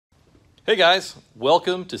Hey guys,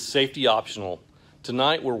 welcome to Safety Optional.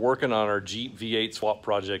 Tonight we're working on our Jeep V8 swap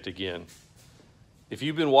project again. If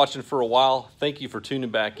you've been watching for a while, thank you for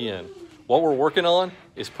tuning back in. What we're working on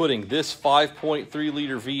is putting this 5.3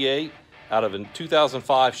 liter V8 out of a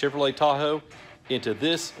 2005 Chevrolet Tahoe into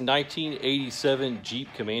this 1987 Jeep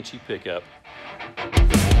Comanche pickup.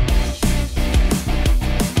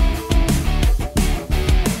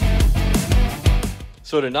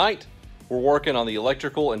 So tonight, we're working on the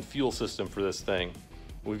electrical and fuel system for this thing.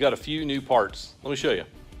 We've got a few new parts. Let me show you.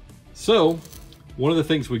 So, one of the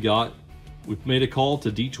things we've made a call to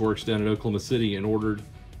Deechworks down in Oklahoma City and ordered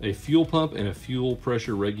a fuel pump and a fuel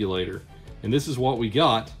pressure regulator. And this is what we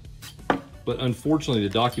got, but unfortunately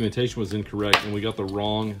the documentation was incorrect and we got the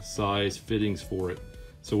wrong size fittings for it.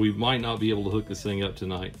 So we might not be able to hook this thing up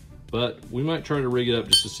tonight, but we might try to rig it up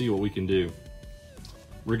just to see what we can do.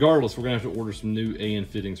 Regardless, we're gonna have to order some new AN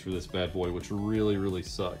fittings for this bad boy, which really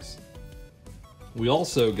sucks. We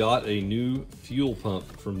also got a new fuel pump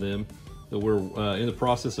from them that we're in the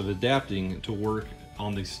process of adapting to work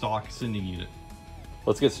on the stock sending unit.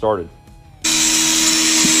 Let's get started.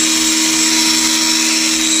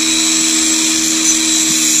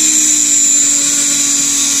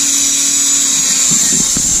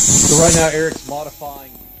 So right now Eric's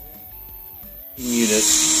modifying unit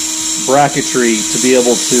bracketry to be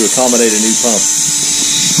able to accommodate a new pump.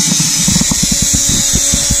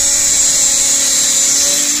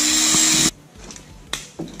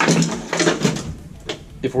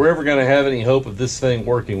 If we're ever going to have any hope of this thing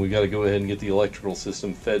working, we got to go ahead and get the electrical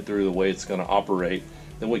system fed through the way it's going to operate.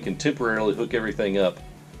 Then we can temporarily hook everything up.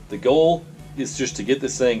 The goal is just to get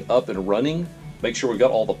this thing up and running, make sure we got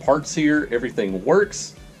all the parts here, everything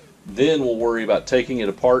works. Then we'll worry about taking it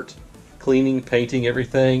apart, cleaning, painting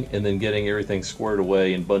everything, and then getting everything squared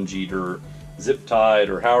away and bungeed or zip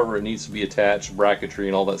tied or however it needs to be attached, bracketry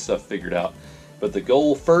and all that stuff figured out. But the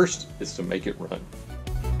goal first is to make it run.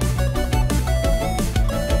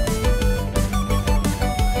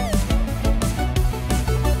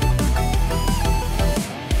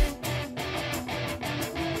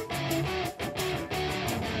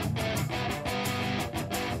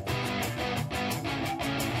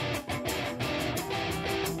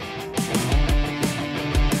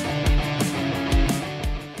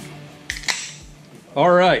 All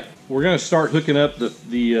right, we're going to start hooking up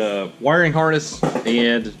the wiring harness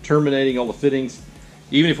and terminating all the fittings.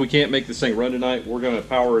 Even if we can't make this thing run tonight, we're going to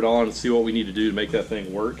power it on and see what we need to do to make that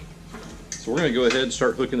thing work. So we're going to go ahead and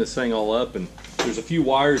start hooking this thing all up. And there's a few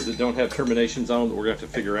wires that don't have terminations on them that we're going to have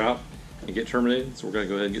to figure out and get terminated. So we're going to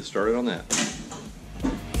go ahead and get started on that.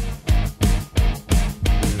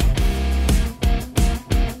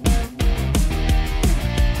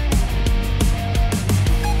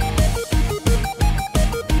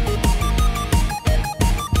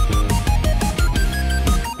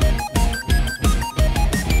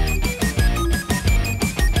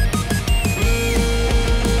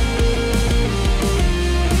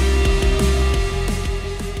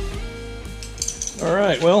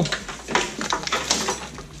 Well,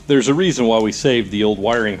 there's a reason why we saved the old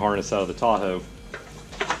wiring harness out of the Tahoe.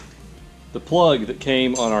 The plug that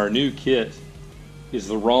came on our new kit is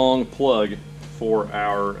the wrong plug for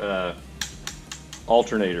our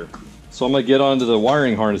alternator. So I'm going to get onto the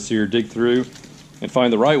wiring harness here, dig through, and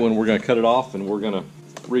find the right one. We're going to cut it off and we're going to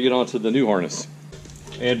rig it onto the new harness.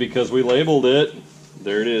 And because we labeled it,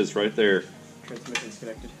 there it is right there. Transmission's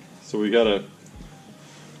connected. So we got to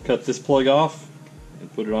cut this plug off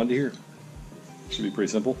and put it onto here. Should be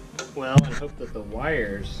pretty simple. Well, I hope that the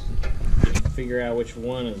wires figure out which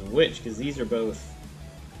one is which, because these are both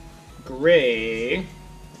gray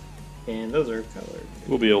and those are colored.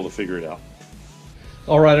 We'll be able to figure it out.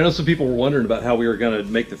 All right, I know some people were wondering about how we were going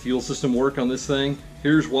to make the fuel system work on this thing.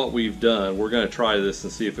 Here's what we've done. We're going to try this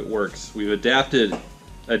and see if it works. We've adapted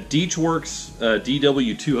a Deechworks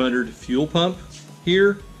DW200 fuel pump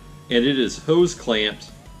here, and it is hose clamped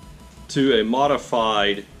to a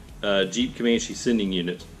modified Jeep Comanche sending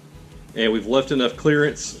unit. And we've left enough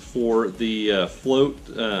clearance for the float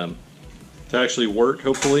to actually work,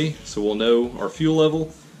 hopefully, so we'll know our fuel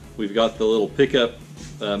level. We've got the little pickup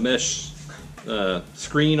mesh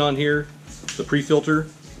screen on here, the pre-filter,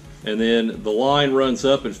 and then the line runs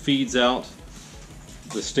up and feeds out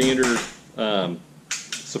the standard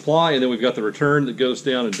supply, and then we've got the return that goes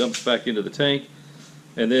down and dumps back into the tank.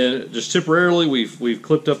 And then just temporarily we've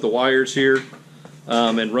clipped up the wires here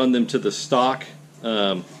and run them to the stock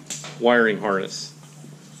wiring harness.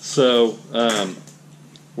 So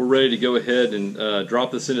we're ready to go ahead and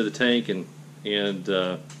drop this into the tank and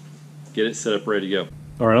get it set up ready to go.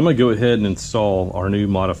 All right, I'm going to go ahead and install our new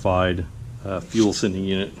modified fuel sending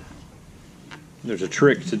unit. There's a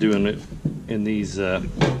trick to doing it in these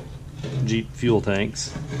Jeep fuel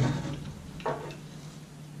tanks.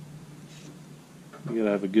 You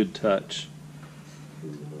gotta have a good touch.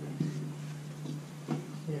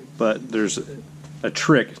 But there's a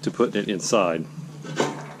trick to putting it inside.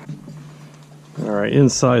 Alright,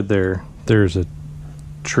 inside there's a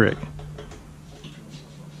trick.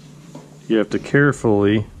 You have to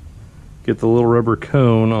carefully get the little rubber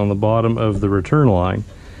cone on the bottom of the return line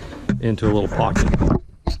into a little pocket.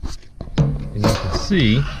 And you can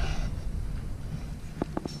see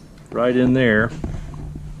right in there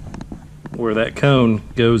where that cone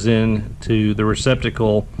goes into the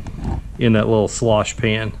receptacle in that little slosh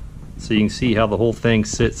pan. So you can see how the whole thing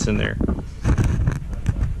sits in there.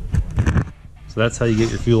 So that's how you get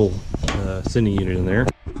your fuel sending unit in there.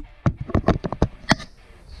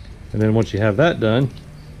 And then once you have that done,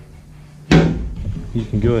 you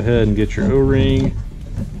can go ahead and get your O-ring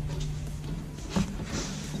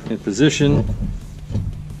in position.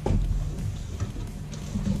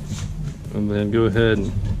 And then go ahead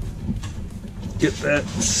and get that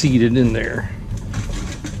seated in there.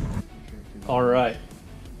 All right.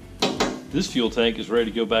 This fuel tank is ready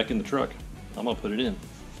to go back in the truck. I'm gonna put it in.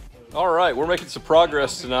 All right, we're making some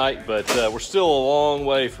progress tonight, but we're still a long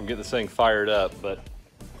way from getting this thing fired up. But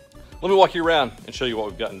let me walk you around and show you what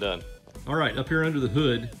we've gotten done. All right, up here under the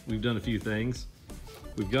hood, we've done a few things.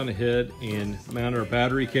 We've gone ahead and mounted our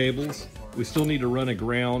battery cables. We still need to run a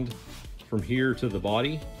ground from here to the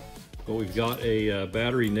body, but we've got a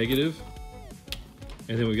battery negative,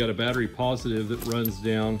 and then we've got a battery positive that runs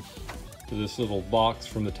down to this little box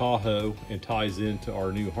from the Tahoe and ties into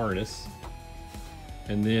our new harness.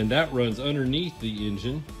 And then that runs underneath the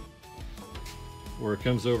engine where it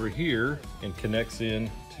comes over here and connects in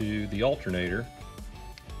to the alternator.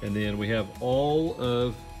 And then we have all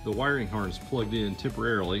of the wiring harness plugged in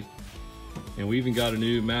temporarily. And we even got a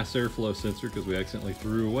new mass airflow sensor because we accidentally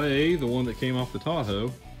threw away the one that came off the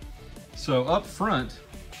Tahoe. So up front,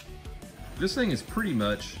 this thing is pretty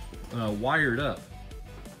much wired up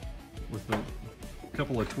with a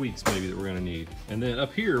couple of tweaks maybe that we're going to need. And then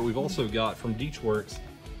up here we've also got from Deechworks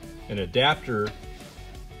an adapter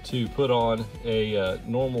to put on a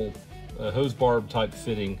normal hose barb type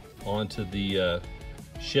fitting onto the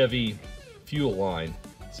Chevy fuel line.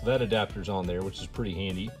 So that adapter's on there, which is pretty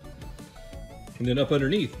handy. And then up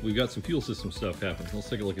underneath we've got some fuel system stuff happening. Let's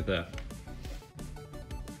take a look at that.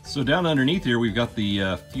 So down underneath here we've got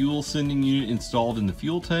the fuel sending unit installed in the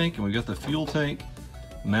fuel tank, and we've got the fuel tank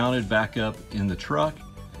mounted back up in the truck.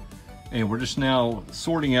 And we're just now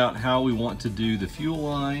sorting out how we want to do the fuel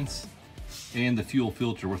lines and the fuel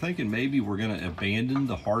filter. We're thinking maybe we're going to abandon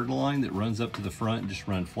the hard line that runs up to the front and just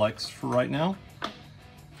run flex for right now.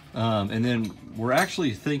 And then we're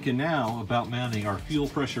actually thinking now about mounting our fuel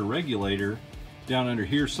pressure regulator down under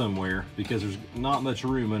here somewhere, because there's not much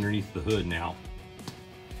room underneath the hood now.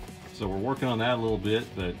 So we're working on that a little bit,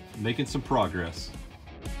 but making some progress.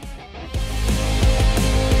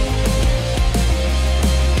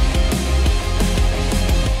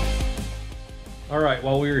 All right,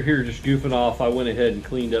 while we were here just goofing off, I went ahead and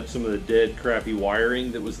cleaned up some of the dead, crappy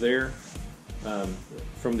wiring that was there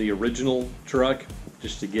from the original truck,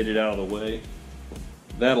 just to get it out of the way.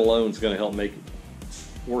 That alone is going to help make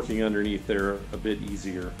working underneath there a bit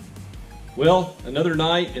easier. Well, another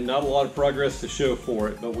night and not a lot of progress to show for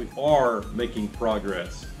it, but we are making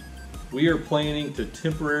progress. We are planning to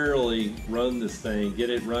temporarily run this thing, get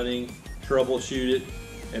it running, troubleshoot it,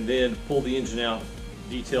 and then pull the engine out,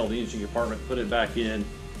 detail the engine compartment, put it back in,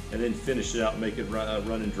 and then finish it out and make it run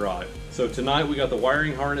and drive. So tonight we got the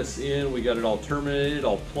wiring harness in, we got it all terminated,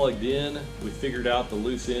 all plugged in, we figured out the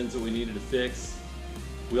loose ends that we needed to fix.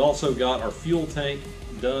 We also got our fuel tank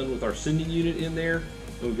done with our sending unit in there,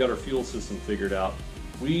 and we've got our fuel system figured out.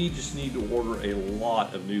 We just need to order a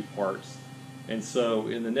lot of new parts. And so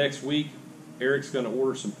in the next week, Eric's going to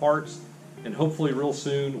order some parts, and hopefully real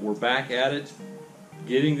soon we're back at it,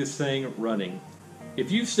 getting this thing running. If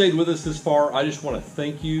you've stayed with us this far, I just want to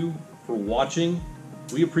thank you for watching.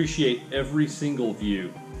 We appreciate every single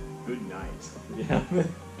view. Good night. Yeah.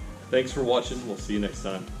 Thanks for watching. We'll see you next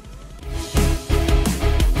time.